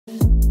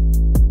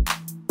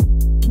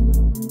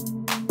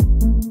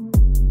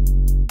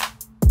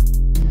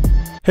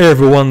Hey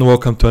everyone,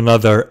 welcome to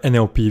another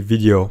NLP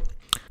video.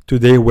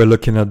 Today we're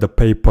looking at the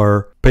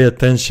paper Pay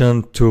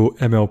Attention to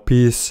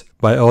MLPs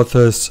by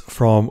authors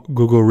from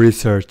Google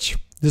Research.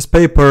 This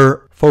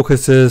paper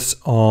focuses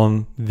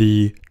on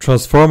the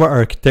transformer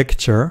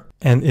architecture,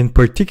 and in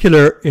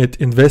particular it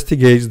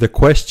investigates the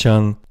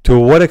question to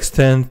what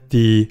extent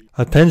the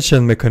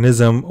attention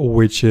mechanism,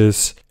 which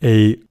is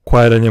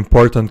quite an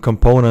important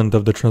component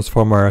of the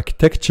transformer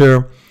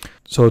architecture,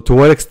 so to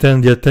what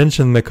extent the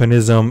attention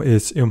mechanism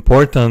is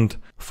important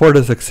for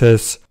the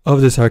success of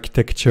this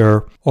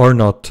architecture or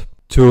not.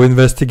 To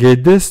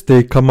investigate this,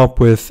 they come up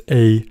with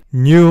a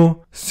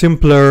new,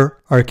 simpler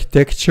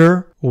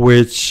architecture,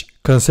 which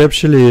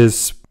conceptually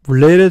is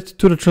related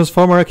to the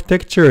transformer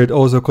architecture. It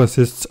also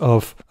consists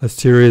of a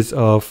series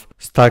of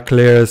stack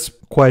layers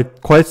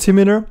quite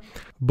similar,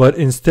 but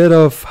instead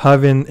of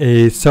having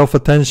a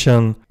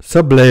self-attention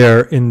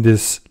sublayer in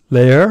this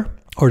layer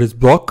or this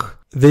block,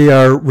 they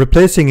are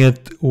replacing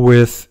it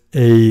with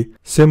a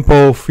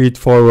simple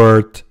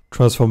feed-forward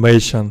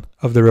transformation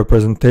of the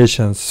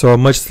representations, so a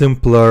much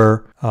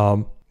simpler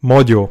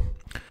module,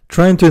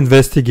 trying to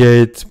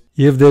investigate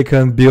if they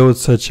can build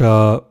such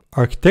a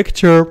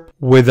architecture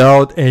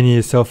without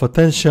any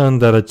self-attention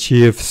that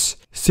achieves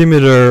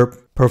similar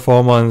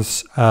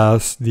performance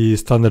as the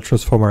standard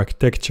transformer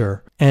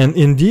architecture. And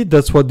indeed,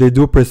 that's what they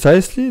do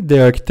precisely.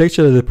 The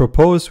architecture that they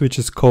propose, which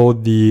is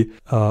called the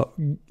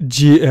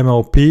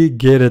gMLP,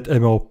 gated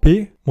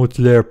MLP,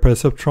 multilayer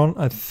perceptron,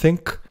 I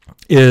think,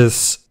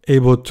 is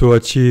able to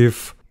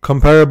achieve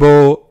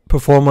comparable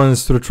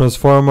performance to the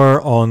transformer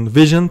on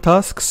vision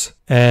tasks,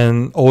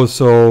 and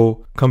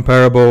also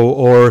comparable,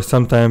 or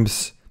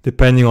sometimes,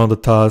 depending on the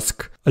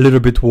task, a little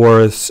bit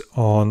worse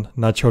on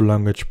natural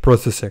language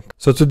processing.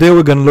 So today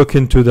we're going to look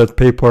into that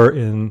paper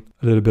in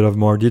a little bit of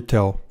more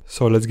detail.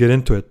 So let's get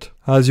into it.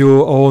 As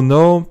you all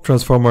know,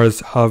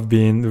 transformers have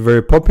been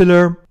very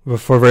popular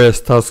for various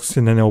tasks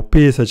in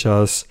NLP, such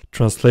as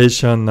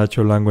translation,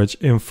 natural language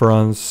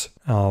inference.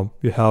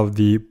 You have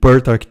the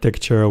BERT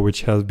architecture,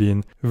 which has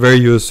been very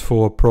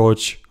useful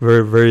approach,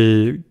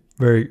 very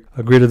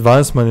a great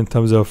advancement in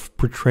terms of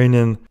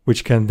pretraining,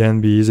 which can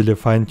then be easily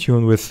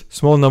fine-tuned with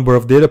small number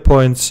of data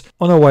points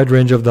on a wide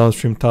range of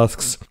downstream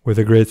tasks with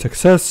a great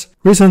success.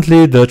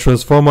 Recently, the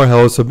transformer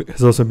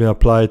has also been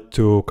applied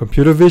to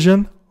computer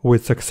vision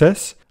with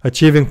success,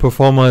 achieving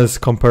performance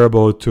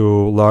comparable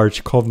to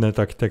large CovNet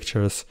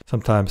architectures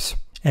sometimes.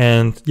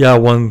 And yeah,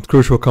 one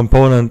crucial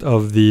component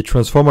of the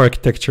transformer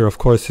architecture, of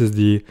course, is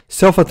the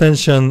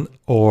self-attention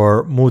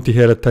or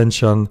multi-head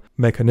attention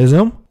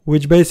mechanism,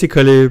 which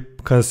basically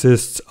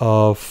consists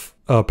of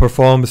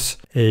performs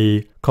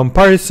a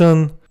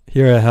comparison.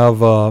 Here I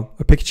have a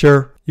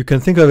picture. You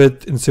can think of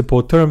it in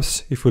simple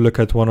terms. If we look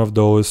at one of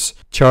those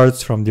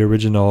charts from the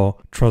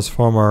original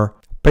transformer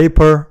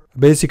paper,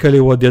 basically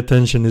what the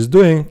attention is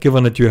doing,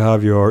 given that you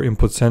have your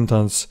input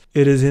sentence,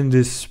 it is in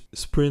this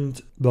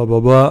sprint blah blah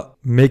blah,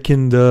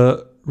 making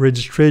the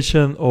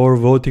registration or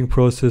voting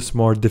process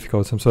more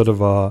difficult, some sort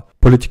of a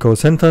political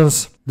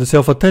sentence. The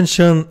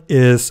self-attention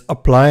is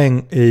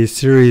applying a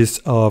series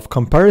of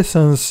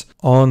comparisons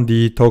on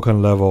the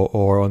token level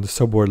or on the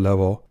subword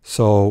level.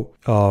 So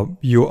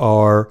you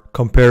are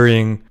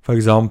comparing, for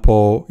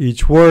example,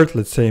 each word,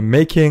 let's say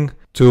making,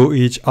 to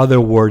each other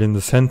word in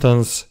the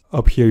sentence.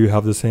 Up here you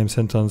have the same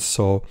sentence,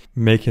 so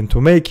making to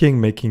making,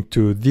 making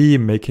to the,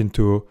 making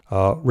to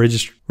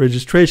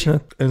registration,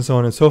 and so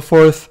on and so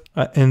forth.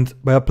 And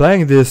by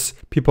applying this,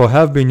 people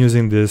have been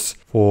using this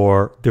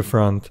for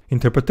different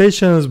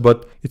interpretations,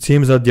 but it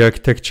seems that the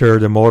architecture,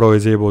 the model,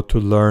 is able to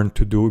learn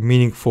to do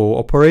meaningful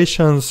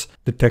operations,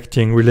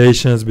 detecting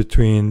relations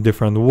between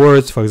different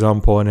words, for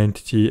example, an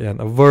entity and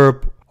a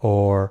verb,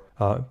 or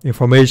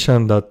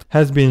information that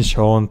has been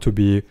shown to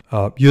be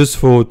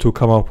useful to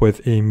come up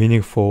with a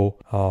meaningful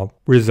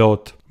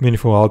result,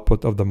 meaningful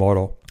output of the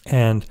model.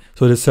 And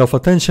so the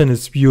self-attention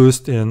is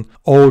used in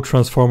all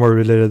transformer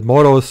related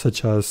models,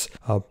 such as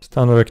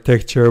standard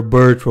architecture,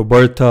 BERT,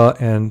 Roberta,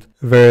 and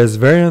various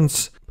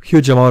variants.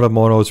 Huge amount of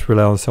models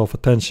rely on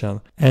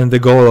self-attention. And the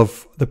goal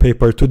of the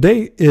paper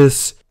today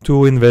is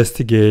to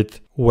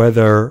investigate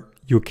whether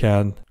you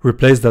can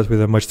replace that with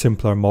a much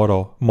simpler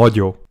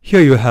module.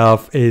 Here you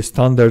have a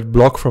standard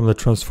block from the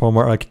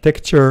transformer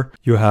architecture.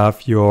 You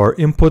have your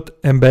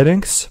input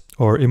embeddings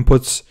or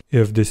inputs,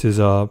 if this is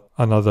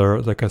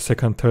another, like a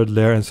second, third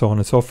layer, and so on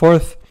and so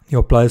forth. You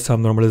apply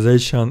some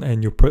normalization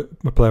and you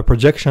apply a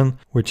projection,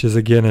 which is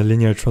again a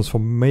linear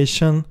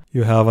transformation.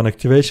 You have an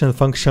activation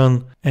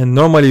function, and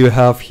normally you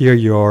have here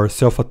your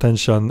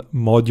self-attention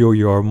module,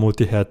 your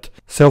multi-head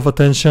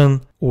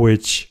self-attention,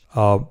 which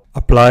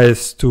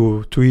applies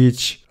to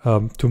each,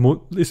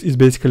 is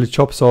basically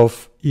chops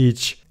off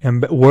each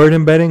word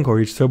embedding or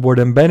each subword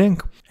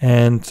embedding,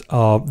 and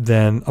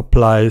then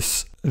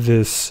applies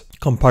this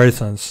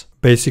comparisons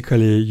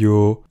basically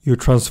you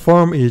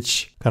transform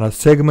each kind of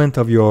segment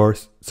of your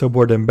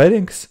subword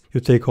embeddings. You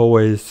take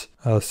always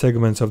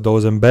segments of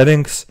those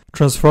embeddings,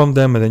 transform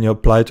them, and then you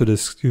apply to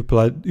this. You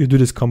do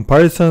these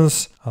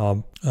comparisons.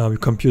 You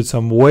compute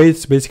some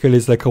weights. Basically,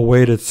 it's like a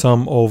weighted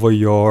sum over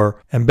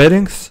your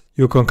embeddings.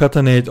 You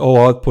concatenate all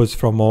outputs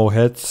from all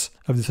heads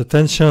of this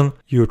attention.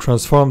 You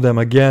transform them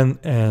again,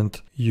 and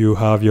you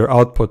have your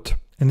output.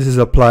 And this is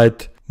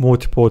applied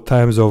multiple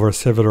times over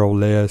several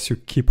layers. You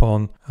keep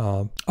on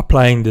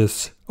applying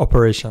this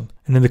operation.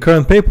 And in the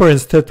current paper,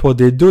 instead, what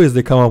they do is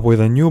they come up with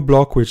a new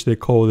block, which they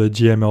call the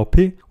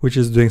gMLP, which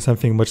is doing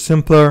something much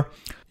simpler.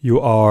 You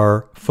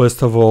are,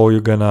 first of all,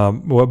 you're gonna,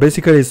 well,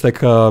 basically it's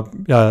like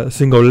a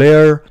single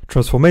layer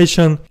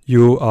transformation.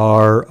 You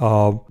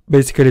are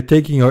basically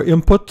taking your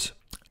input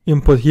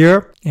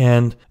here,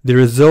 and the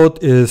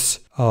result is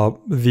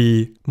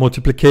the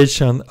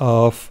multiplication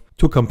of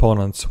two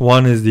components.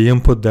 One is the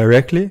input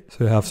directly,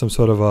 so you have some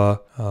sort of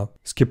a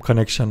skip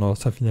connection or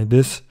something like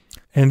this.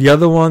 And the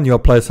other one, you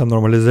apply some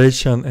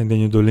normalization, and then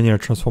you do linear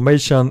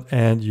transformation,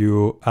 and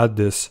you add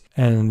this,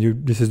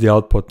 and this is the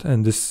output.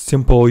 And this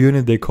simple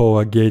unit they call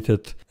a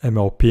gated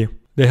MLP.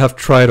 They have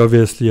tried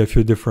obviously a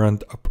few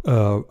different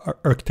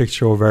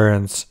architectural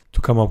variants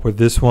to come up with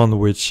this one,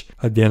 which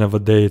at the end of the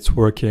day, it's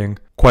working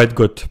quite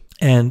good.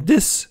 And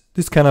this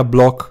kind of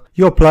block,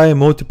 you apply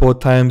multiple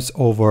times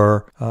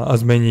over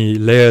as many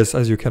layers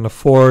as you can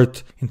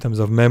afford in terms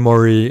of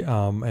memory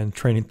and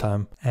training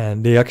time.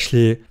 And they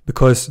actually,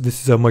 because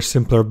this is a much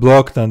simpler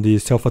block than the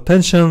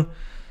self-attention,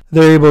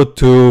 they're able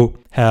to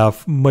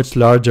have much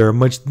larger,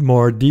 much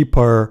more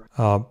deeper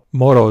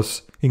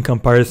models in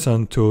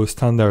comparison to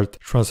standard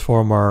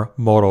transformer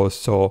models.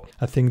 So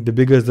I think the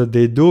biggest that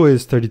they do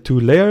is 32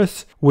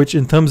 layers, which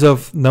in terms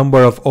of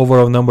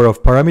overall number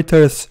of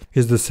parameters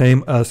is the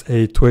same as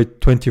a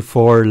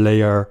 24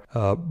 layer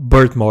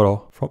BERT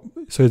model.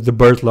 So it's the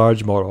BERT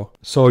large model.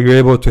 So you're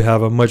able to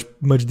have a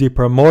much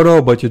deeper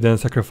model, but you're then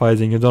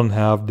sacrificing, you don't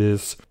have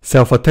this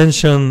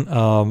self-attention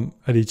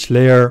at each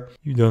layer.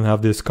 You don't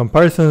have these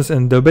comparisons.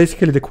 And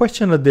basically the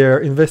question that they're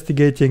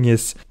investigating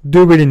is,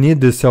 do you really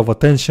need this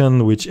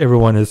self-attention, which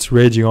everyone is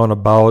raging on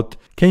about?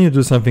 Can you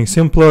do something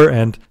simpler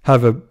and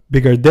have a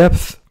bigger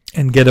depth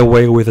and get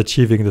away with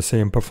achieving the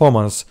same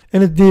performance?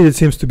 And indeed, it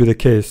seems to be the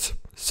case.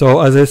 So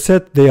as I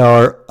said, they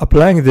are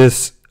applying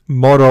this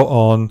model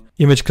on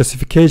image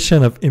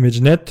classification of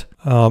ImageNet,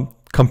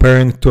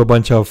 comparing to a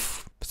bunch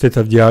of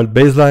state-of-the-art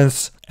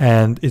baselines.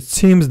 And it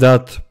seems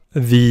that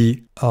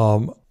the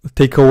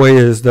takeaway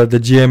is that the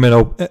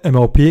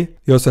gMLP,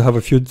 you also have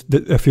a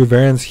few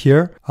variants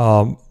here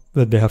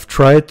that they have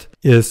tried,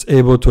 is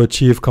able to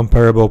achieve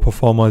comparable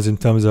performance in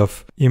terms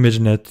of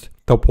ImageNet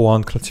top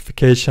 1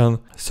 classification.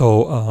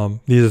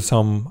 So these are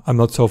some, I'm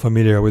not so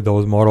familiar with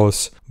those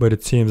models, but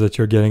it seems that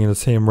you're getting in the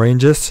same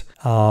ranges.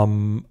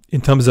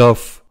 In terms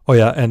of, oh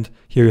yeah, and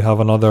here you have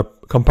another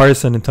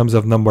comparison in terms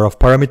of number of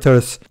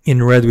parameters.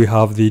 In red, we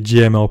have the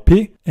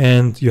gMLP,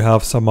 and you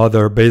have some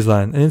other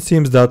baseline. And it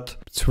seems that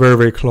it's very,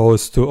 very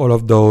close to all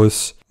of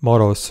those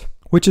models,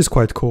 which is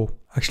quite cool.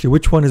 Actually,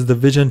 which one is the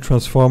vision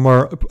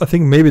transformer? I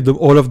think maybe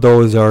all of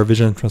those are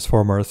vision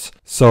transformers.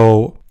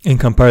 So in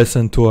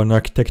comparison to an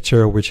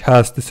architecture which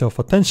has the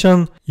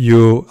self-attention,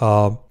 you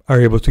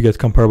are able to get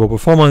comparable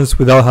performance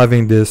without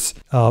having this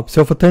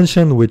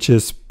self-attention, which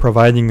is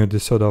providing you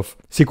this sort of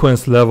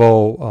sequence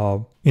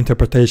level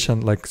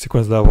interpretation, like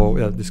sequence level,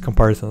 these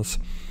comparisons.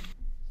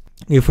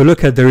 If we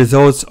look at the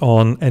results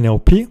on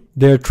NLP,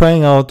 they're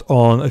trying out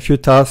on a few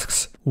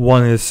tasks.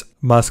 One is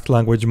masked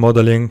language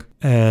modeling,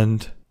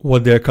 and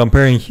what they're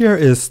comparing here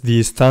is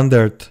the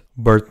standard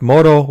BERT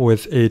model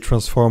with a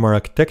transformer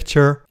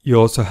architecture. You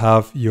also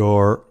have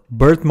your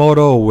BERT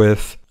model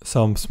with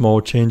some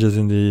small changes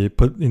in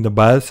the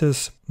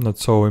biases. Not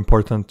so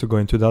important to go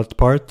into that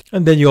part.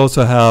 And then you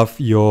also have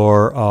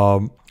your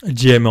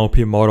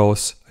gMLP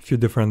models, a few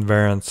different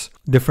variants,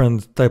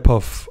 different type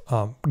of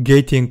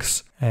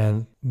gatings,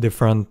 and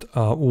different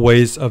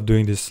ways of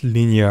doing these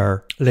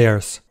linear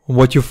layers.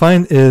 What you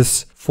find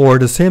is for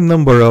the same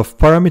number of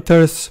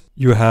parameters,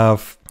 you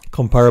have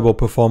comparable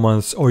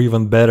performance, or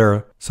even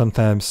better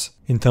sometimes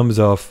in terms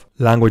of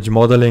language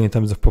modeling, in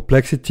terms of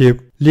perplexity,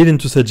 leading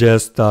to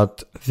suggest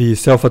that the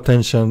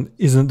self-attention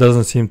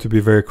doesn't seem to be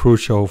very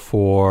crucial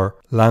for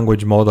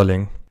language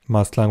modeling,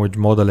 masked language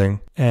modeling,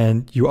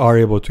 and you are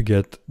able to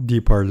get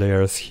deeper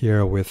layers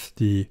here with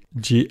the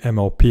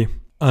gMLP.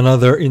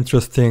 Another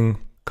interesting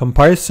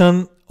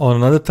comparison on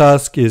another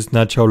task is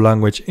natural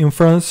language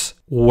inference,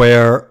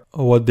 where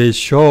what they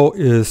show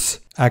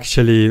is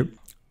actually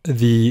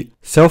the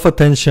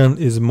self-attention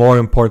is more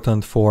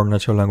important for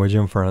natural language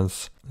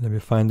inference. Let me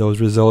find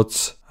those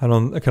results. I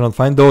cannot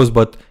find those,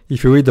 but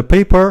if you read the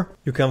paper,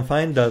 you can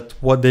find that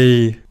what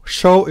they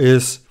show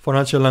is for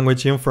natural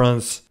language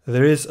inference,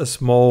 there is a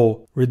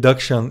small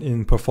reduction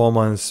in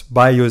performance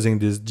by using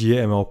this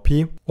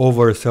gMLP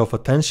over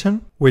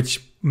self-attention, which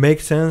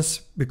makes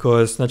sense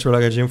because natural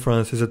language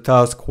inference is a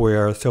task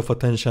where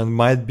self-attention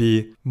might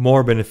be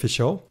more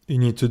beneficial. You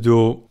need to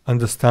do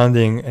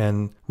understanding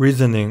and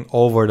reasoning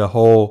over the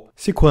whole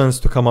sequence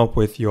to come up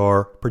with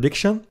your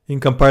prediction. In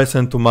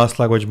comparison to mass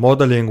language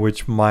modeling,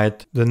 which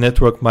the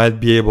network might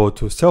be able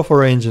to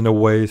self-arrange in a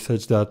way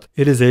such that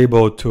it is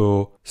able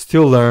to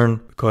still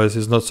learn, because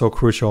it's not so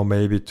crucial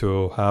maybe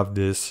to have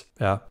these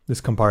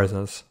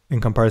comparisons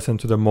in comparison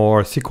to the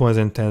more sequence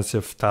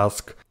intensive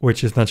task,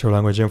 which is natural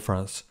language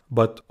inference.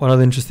 But one of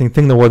the interesting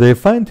things that what they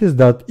find is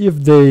that if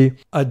they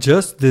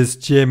adjust this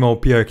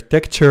gMLP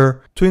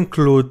architecture to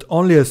include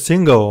only a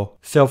single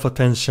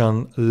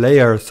self-attention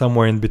layer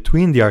somewhere in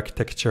between the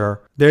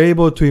architecture, they're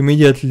able to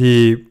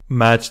immediately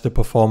match the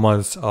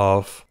performance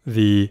of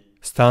the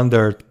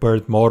standard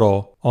BERT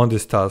model on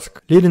this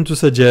task, leading to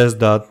suggest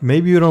that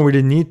maybe you don't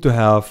really need to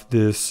have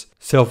this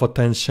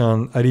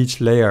self-attention at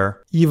each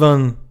layer,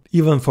 even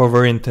for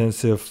very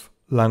intensive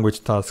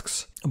language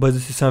tasks. But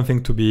this is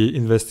something to be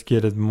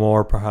investigated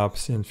more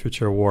perhaps in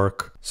future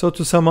work. So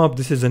to sum up,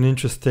 this is an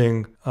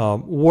interesting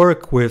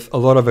work with a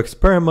lot of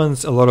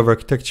experiments, a lot of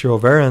architectural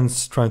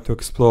variants, trying to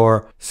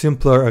explore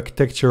simpler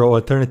architectural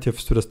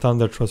alternatives to the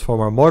standard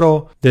transformer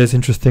model. There's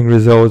interesting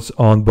results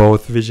on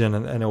both vision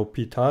and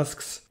NLP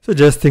tasks,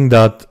 suggesting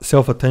that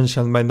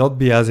self-attention might not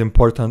be as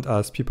important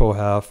as people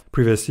have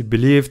previously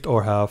believed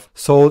or have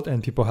sold,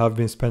 and people have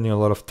been spending a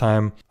lot of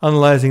time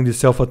analyzing the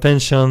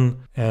self-attention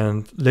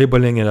and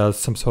labeling it as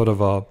some sort of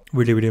a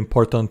really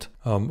important,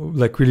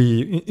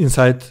 really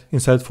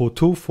insightful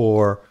tool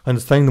for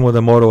understanding what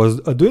the model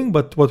is doing.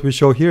 But what we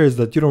show here is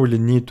that you don't really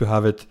need to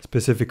have it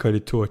specifically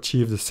to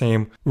achieve the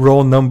same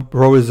raw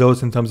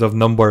results in terms of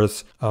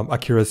numbers,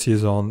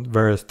 accuracies on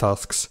various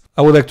tasks.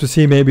 I would like to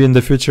see maybe in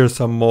the future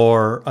some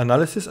more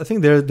analysis. I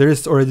think there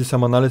is already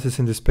some analysis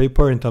in this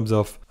paper in terms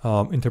of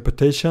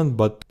interpretation,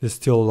 but there's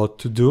still a lot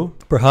to do,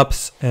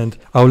 perhaps. And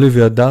I'll leave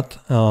you at that.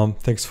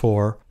 Thanks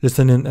for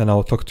listening, and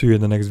I'll talk to you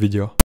in the next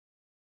video.